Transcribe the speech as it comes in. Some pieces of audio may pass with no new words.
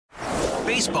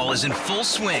Baseball is in full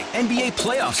swing. NBA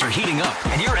playoffs are heating up,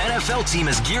 and your NFL team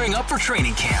is gearing up for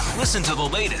training camp. Listen to the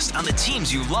latest on the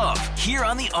teams you love here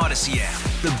on the Odyssey app.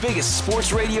 The biggest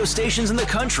sports radio stations in the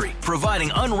country,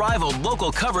 providing unrivaled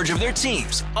local coverage of their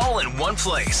teams, all in one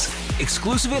place.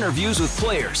 Exclusive interviews with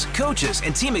players, coaches,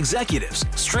 and team executives,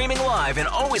 streaming live and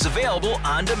always available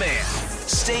on demand.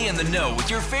 Stay in the know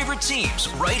with your favorite teams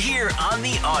right here on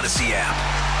the Odyssey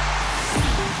app.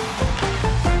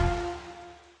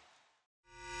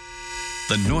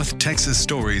 The North Texas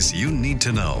stories you need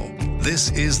to know.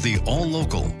 This is the All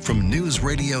Local from News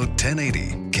Radio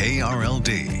 1080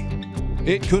 KRLD.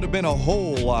 It could have been a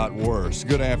whole lot worse.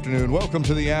 Good afternoon. Welcome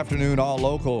to the Afternoon All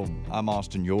Local. I'm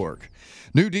Austin York.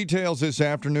 New details this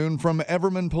afternoon from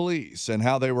Everman Police and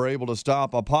how they were able to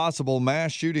stop a possible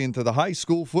mass shooting to the high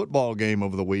school football game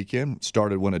over the weekend. It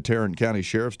started when a Tarrant County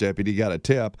Sheriff's deputy got a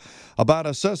tip about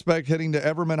a suspect heading to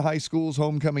Everman High School's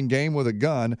homecoming game with a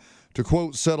gun to,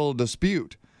 quote, settle a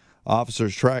dispute.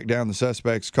 Officers tracked down the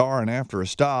suspect's car, and after a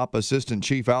stop, Assistant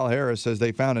Chief Al Harris says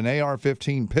they found an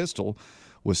AR-15 pistol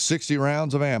with 60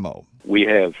 rounds of ammo. We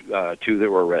have two that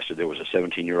were arrested. There was a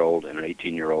 17-year-old and an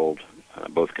 18-year-old,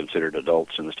 both considered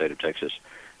adults in the state of Texas,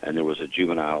 and there was a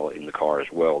juvenile in the car as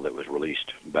well that was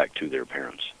released back to their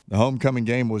parents. The homecoming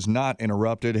game was not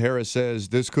interrupted. Harris says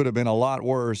this could have been a lot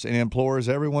worse and implores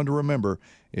everyone to remember,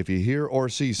 if you hear or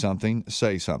see something,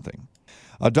 say something.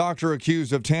 A doctor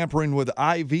accused of tampering with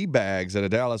IV bags at a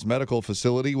Dallas medical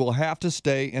facility will have to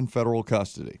stay in federal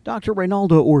custody. Dr.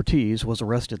 Reynaldo Ortiz was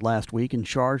arrested last week and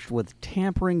charged with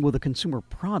tampering with a consumer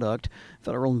product.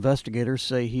 Federal investigators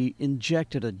say he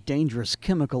injected a dangerous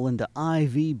chemical into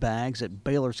IV bags at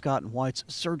Baylor Scott & White's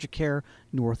Surgicare,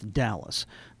 North Dallas.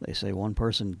 They say one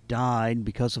person died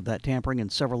because of that tampering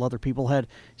and several other people had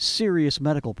serious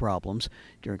medical problems.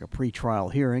 During a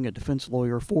pretrial hearing, a defense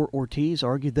lawyer for Ortiz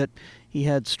argued that he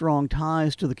had strong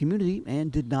ties to the community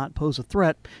and did not pose a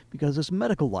threat because his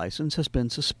medical license has been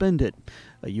suspended.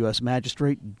 A U.S.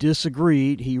 magistrate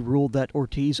disagreed. He ruled that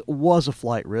Ortiz was a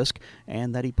flight risk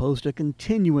and that he posed a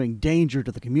continuing danger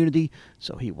to the community,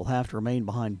 so he will have to remain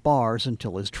behind bars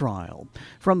until his trial.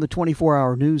 From the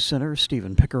 24-Hour News Center,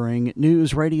 Stephen Pickering,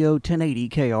 News Radio 1080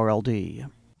 KRLD.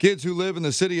 Kids who live in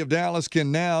the city of Dallas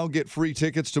can now get free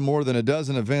tickets to more than a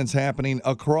dozen events happening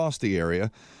across the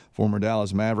area. Former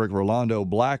Dallas Maverick Rolando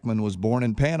Blackman was born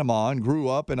in Panama and grew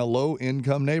up in a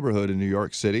low-income neighborhood in New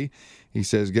York City. He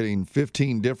says getting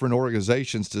 15 different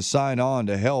organizations to sign on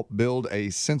to help build a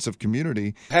sense of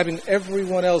community. Having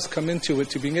everyone else come into it,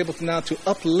 to being able to now to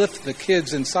uplift the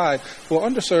kids inside who are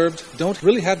underserved, don't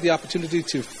really have the opportunity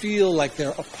to feel like they're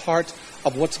a part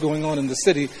of what's going on in the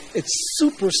city. It's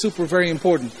super very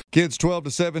important. Kids 12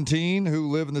 to 17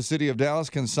 who live in the city of Dallas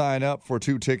can sign up for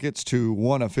 2 tickets to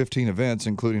one of 15 events,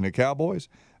 including a Cowboys,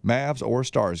 Mavs, or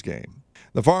Stars game.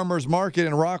 The Farmers Market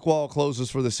in Rockwall closes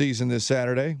for the season this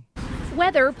Saturday.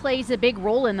 Weather plays a big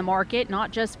role in the market,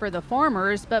 not just for the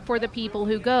farmers, but for the people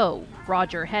who go.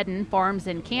 Roger Hedden farms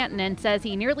in Canton and says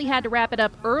he nearly had to wrap it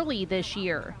up early this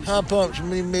year. I pumped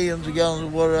me millions of gallons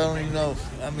of water, I don't even know.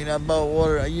 I bought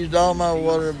water. I used all my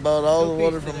water, bought all the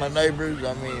water from my neighbors.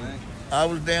 I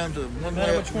was down to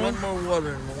one more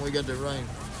water when we got the rain.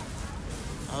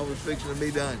 I was fixing to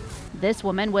be done. This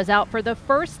woman was out for the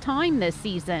first time this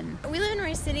season. We live in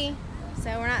Royce City, so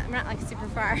we're not like super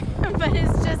far, but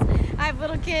it's just, I have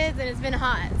little kids and it's been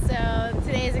hot, so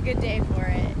today is a good day for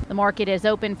it. The market is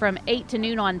open from 8 to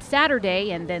noon on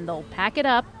Saturday, and then they'll pack it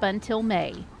up until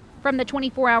May. From the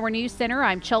 24-Hour News Center,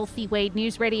 I'm Chelsea Wade,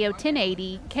 News Radio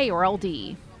 1080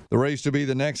 KRLD. The race to be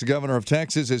the next governor of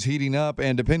Texas is heating up,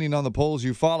 and depending on the polls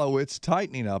you follow, it's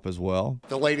tightening up as well.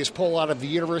 The latest poll out of the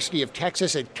University of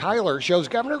Texas at Tyler shows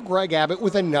Governor Greg Abbott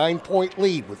with a 9-point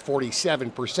lead, with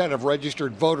 47% of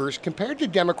registered voters, compared to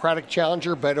Democratic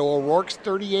challenger Beto O'Rourke's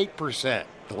 38%.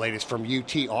 The latest from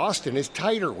UT Austin is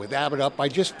tighter, with Abbott up by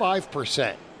just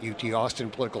 5%. UT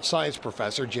Austin political science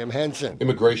professor Jim Henson.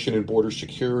 Immigration and border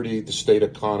security, the state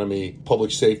economy, public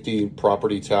safety,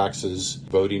 property taxes,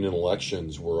 voting in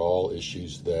elections were all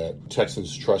issues that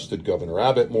Texans trusted Governor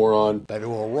Abbott more on. Beto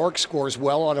O'Rourke scores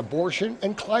well on abortion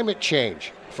and climate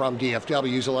change. From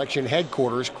DFW's election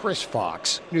headquarters, Chris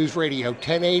Fox, News Radio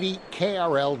 1080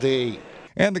 KRLD.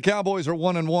 And the Cowboys are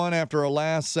 1-1 after a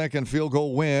last-second field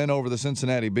goal win over the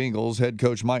Cincinnati Bengals. Head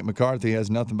coach Mike McCarthy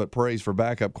has nothing but praise for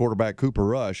backup quarterback Cooper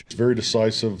Rush. It's very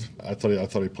decisive. I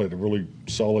thought he played a really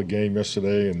solid game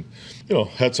yesterday, and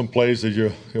had some plays that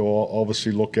you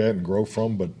obviously look at and grow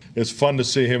from. But it's fun to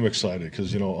see him excited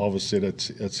because obviously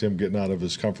that's him getting out of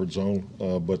his comfort zone.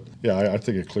 But I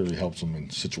think it clearly helps him in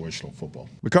situational football.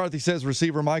 McCarthy says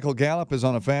receiver Michael Gallup is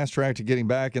on a fast track to getting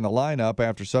back in the lineup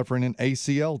after suffering an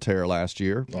ACL tear last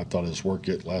year. I thought his work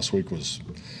last week was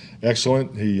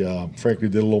excellent. He frankly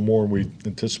did a little more than we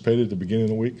anticipated at the beginning of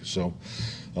the week. So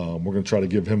we're going to try to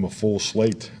give him a full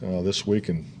slate this week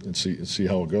and see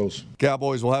how it goes.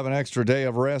 Cowboys will have an extra day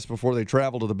of rest before they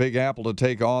travel to the Big Apple to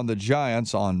take on the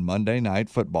Giants on Monday Night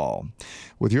Football.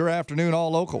 With your afternoon All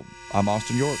Local, I'm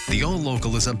Austin York. The All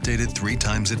Local is updated 3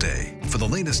 times a day. For the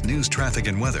latest news, traffic,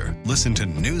 and weather, listen to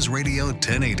News Radio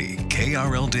 1080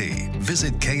 KRLD.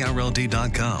 Visit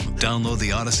KRLD.com, download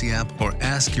the Odyssey app, or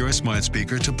ask your smart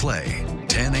speaker to play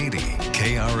 1080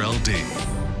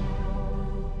 KRLD.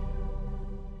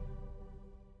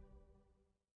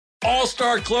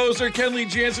 All-star closer Kenley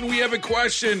Jansen, we have a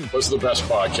question. What's the best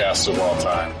podcast of all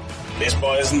time?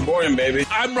 Baseball isn't boring, baby.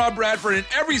 I'm Rob Bradford, and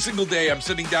every single day I'm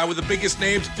sitting down with the biggest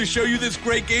names to show you this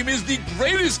great game is the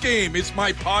greatest game. It's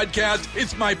my podcast.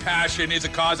 It's my passion. It's a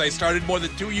cause I started more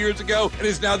than 2 years ago and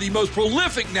is now the most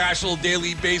prolific national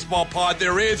daily baseball pod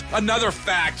there is. Another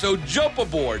fact, so jump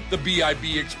aboard the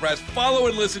BIB Express. Follow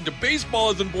and listen to Baseball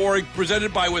Isn't Boring,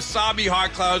 presented by Wasabi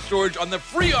Hot Cloud Storage on the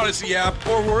free Odyssey app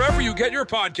or wherever you get your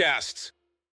podcasts.